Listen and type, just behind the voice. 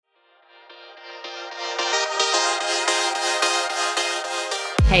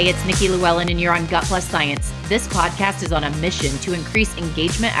Hey, it's Nikki Llewellyn, and you're on Gut Plus Science. This podcast is on a mission to increase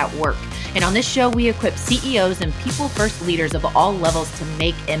engagement at work. And on this show, we equip CEOs and people-first leaders of all levels to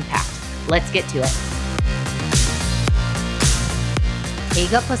make impact. Let's get to it. Hey,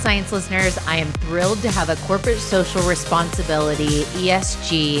 Gut Plus Science listeners, I am thrilled to have a corporate social responsibility,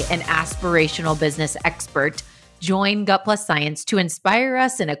 ESG, and aspirational business expert join Gut Plus Science to inspire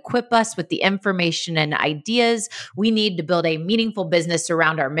us and equip us with the information and ideas we need to build a meaningful business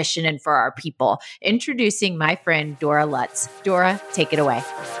around our mission and for our people. Introducing my friend, Dora Lutz. Dora, take it away.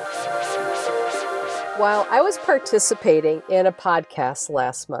 While I was participating in a podcast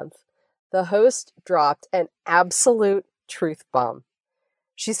last month, the host dropped an absolute truth bomb.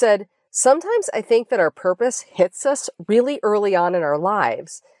 She said, "Sometimes I think that our purpose hits us really early on in our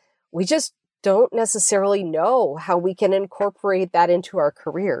lives. We just don't necessarily know how we can incorporate that into our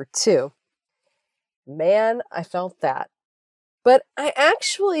career too." Man, I felt that. But I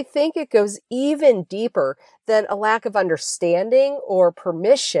actually think it goes even deeper than a lack of understanding or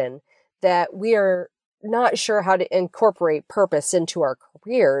permission that we are not sure how to incorporate purpose into our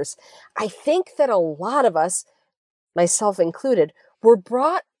careers. I think that a lot of us, myself included, were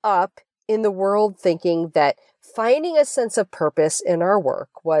brought up in the world thinking that finding a sense of purpose in our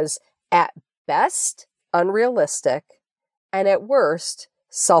work was at best unrealistic and at worst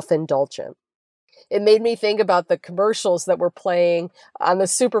self-indulgent. It made me think about the commercials that were playing on the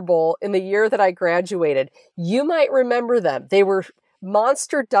Super Bowl in the year that I graduated. You might remember them. They were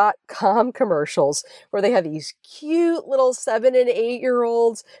Monster.com commercials where they had these cute little 7 and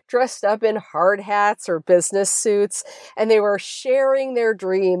 8-year-olds dressed up in hard hats or business suits, and they were sharing their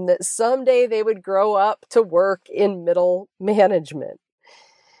dream that someday they would grow up to work in middle management.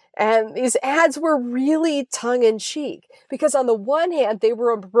 And these ads were really tongue-in-cheek because on the one hand, they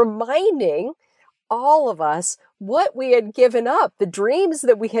were reminding all of us what we had given up, the dreams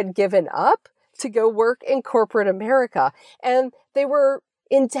that we had given up to go work in corporate America. And they were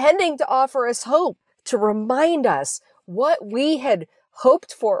intending to offer us hope, to remind us what we had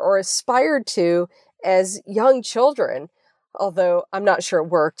hoped for or aspired to as young children. Although I'm not sure it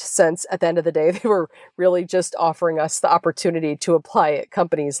worked, since at the end of the day, they were really just offering us the opportunity to apply at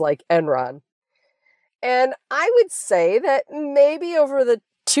companies like Enron. And I would say that maybe over the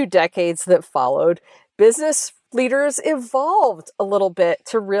 2 decades that followed, business leaders evolved a little bit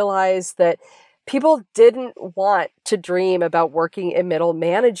to realize that people didn't want to dream about working in middle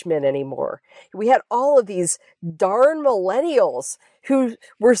management anymore. We had all of these darn millennials who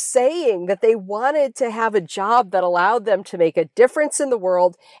were saying that they wanted to have a job that allowed them to make a difference in the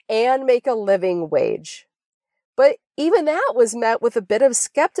world and make a living wage. But even that was met with a bit of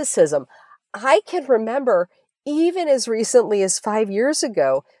skepticism. I can remember, even as recently as 5 years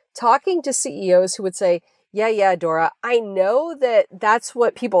ago, talking to CEOs who would say, yeah, Dora, I know that that's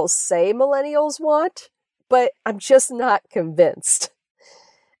what people say millennials want, but I'm just not convinced.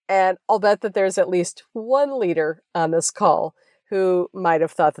 And I'll bet that there's at least one leader on this call who might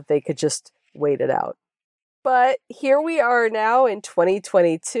have thought that they could just wait it out. But here we are now in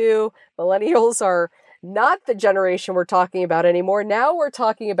 2022. Millennials are not the generation we're talking about anymore. Now we're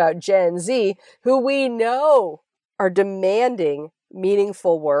talking about Gen Z, who we know are demanding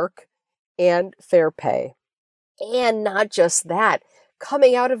meaningful work and fair pay. And not just that,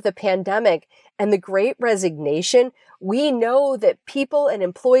 coming out of the pandemic and the Great Resignation, we know that people and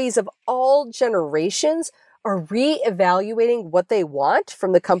employees of all generations are reevaluating what they want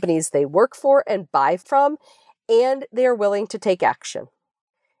from the companies they work for and buy from, and they are willing to take action.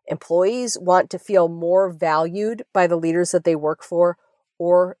 Employees want to feel more valued by the leaders that they work for,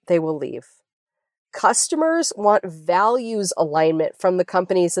 or they will leave. Customers want values alignment from the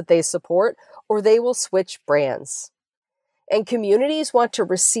companies that they support, or they will switch brands. And communities want to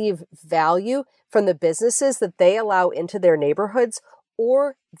receive value from the businesses that they allow into their neighborhoods,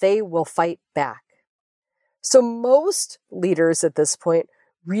 or they will fight back. So most leaders at this point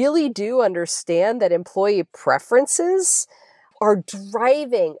really do understand that employee preferences are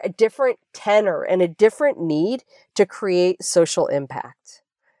driving a different tenor and a different need to create social impact.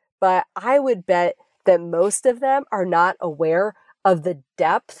 But I would bet that most of them are not aware of the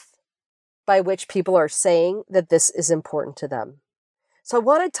depth by which people are saying that this is important to them. So I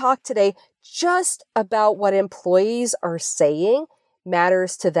want to talk today just about what employees are saying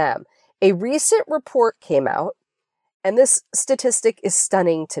matters to them. A recent report came out, and this statistic is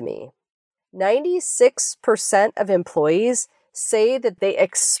stunning to me. 96% of employees say that they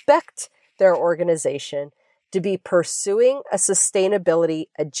expect their organization to be pursuing a sustainability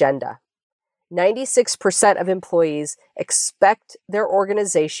agenda. 96% of employees expect their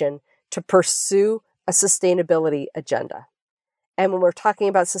organization to pursue a sustainability agenda. And when we're talking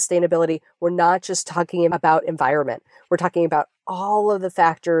about sustainability, we're not just talking about environment. We're talking about all of the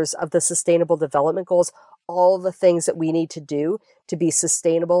factors of the Sustainable Development Goals, all of the things that we need to do to be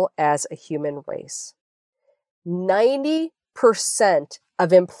sustainable as a human race. 90%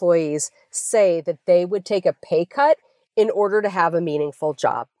 of employees say that they would take a pay cut in order to have a meaningful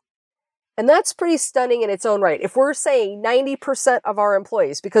job. And that's pretty stunning in its own right. If we're saying 90% of our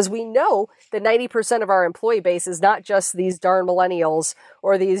employees, because we know that 90% of our employee base is not just these darn millennials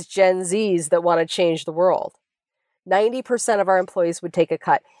or these Gen Zs that want to change the world. 90% of our employees would take a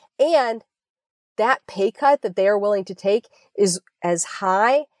cut. And that pay cut that they are willing to take is as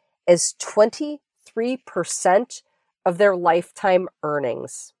high as 23% of their lifetime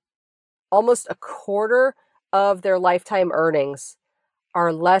earnings. Almost a quarter of their lifetime earnings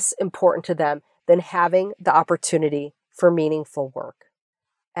are less important to them than having the opportunity for meaningful work.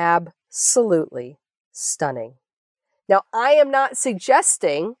 Absolutely stunning. Now, I am not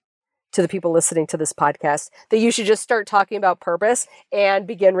suggesting to the people listening to this podcast that you should just start talking about purpose and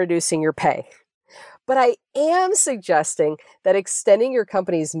begin reducing your pay. But I am suggesting that extending your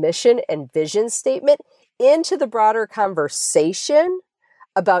company's mission and vision statement into the broader conversation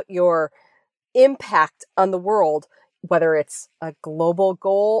about your impact on the world, whether it's a global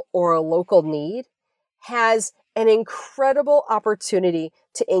goal or a local need, has an incredible opportunity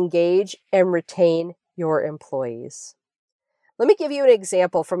to engage and retain your employees. Let me give you an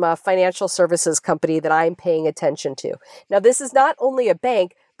example from a financial services company that I'm paying attention to. Now, this is not only a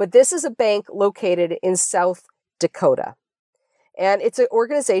bank, but this is a bank located in South Dakota. And it's an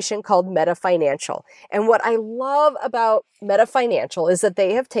organization called Meta Financial. And what I love about Meta Financial is that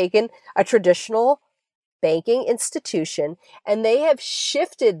they have taken a traditional banking institution and they have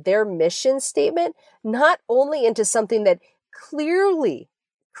shifted their mission statement not only into something that clearly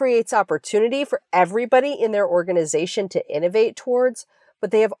creates opportunity for everybody in their organization to innovate towards,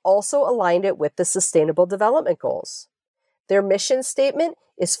 but they have also aligned it with the Sustainable Development Goals. Their mission statement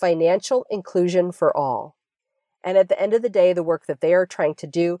is financial inclusion for all. And at the end of the day, the work that they are trying to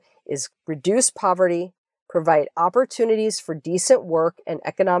do is reduce poverty, provide opportunities for decent work and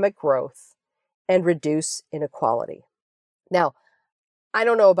economic growth, and reduce inequality. Now, I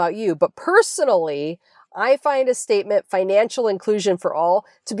don't know about you, but personally, I find a statement, financial inclusion for all,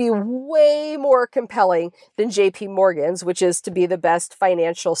 to be way more compelling than JP Morgan's, which is to be the best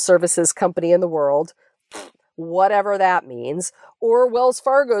financial services company in the world, whatever that means, or Wells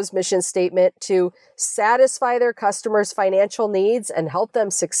Fargo's mission statement to satisfy their customers' financial needs and help them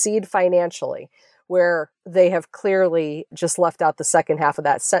succeed financially, where they have clearly just left out the second half of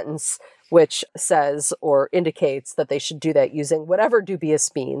that sentence, which says or indicates that they should do that using whatever dubious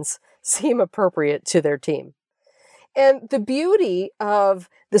means seem appropriate to their team. And the beauty of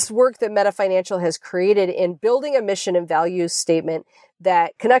this work that Meta Financial has created in building a mission and values statement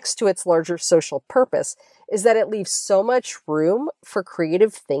that connects to its larger social purpose is that it leaves so much room for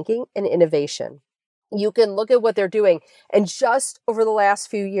creative thinking and innovation. You can look at what they're doing, and just over the last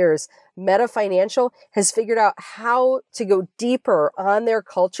few years, Meta Financial has figured out how to go deeper on their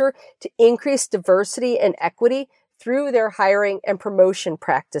culture to increase diversity and equity through their hiring and promotion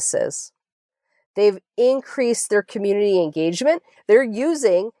practices. They've increased their community engagement. They're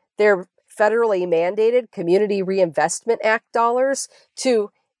using their federally mandated Community Reinvestment Act dollars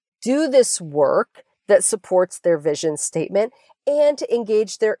to do this work that supports their vision statement and to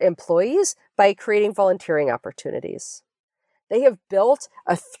engage their employees by creating volunteering opportunities. They have built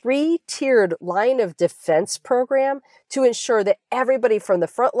a 3-tiered line of defense program to ensure that everybody from the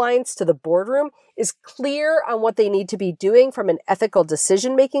front lines to the boardroom is clear on what they need to be doing from an ethical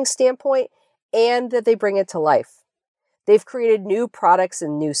decision-making standpoint and that they bring it to life. They've created new products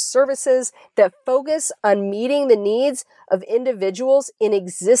and new services that focus on meeting the needs of individuals in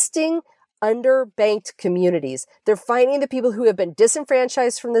existing underbanked communities. They're finding the people who have been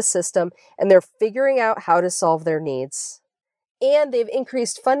disenfranchised from the system and they're figuring out how to solve their needs. And they've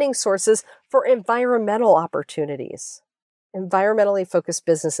increased funding sources for environmental opportunities, environmentally focused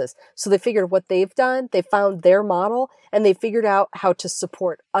businesses. So they figured what they've done, they found their model, and they figured out how to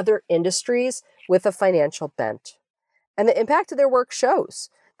support other industries with a financial bent. And the impact of their work shows.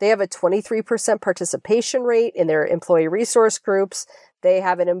 They have a 23% participation rate in their employee resource groups. They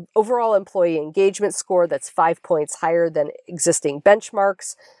have an overall employee engagement score that's 5 points higher than existing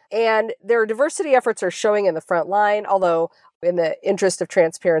benchmarks. And their diversity efforts are showing in the front line, although in the interest of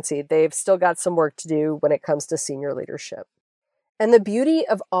transparency, they've still got some work to do when it comes to senior leadership. And the beauty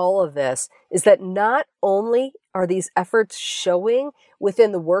of all of this is that not only are these efforts showing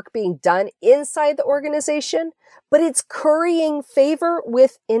within the work being done inside the organization, but it's currying favor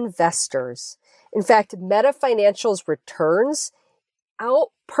with investors. In fact, Meta Financial's returns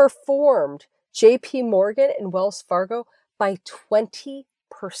outperformed JP Morgan and Wells Fargo by 20%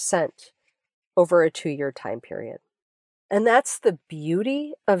 over a 2-year time period. And that's the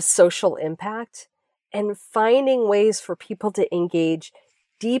beauty of social impact and finding ways for people to engage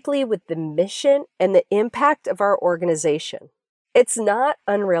deeply with the mission and the impact of our organization. It's not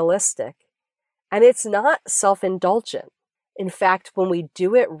unrealistic and it's not self-indulgent. In fact, when we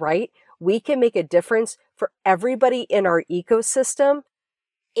do it right, we can make a difference for everybody in our ecosystem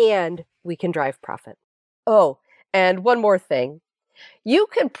and we can drive profit. Oh, and one more thing. You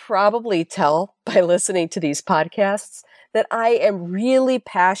can probably tell by listening to these podcasts that I am really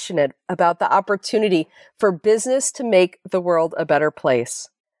passionate about the opportunity for business to make the world a better place.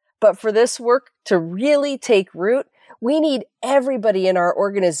 But for this work to really take root, we need everybody in our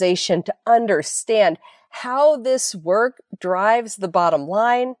organization to understand how this work drives the bottom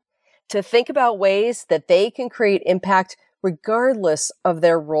line, to think about ways that they can create impact regardless of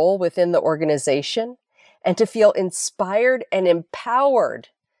their role within the organization, and to feel inspired and empowered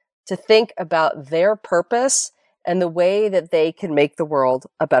to think about their purpose and the way that they can make the world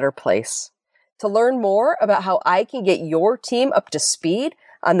a better place. To learn more about how I can get your team up to speed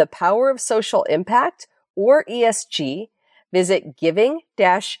on the power of social impact or ESG, visit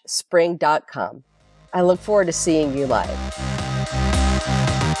giving-spring.com. I look forward to seeing you live.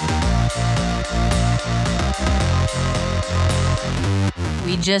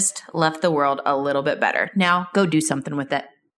 We just left the world a little bit better. Now go do something with it.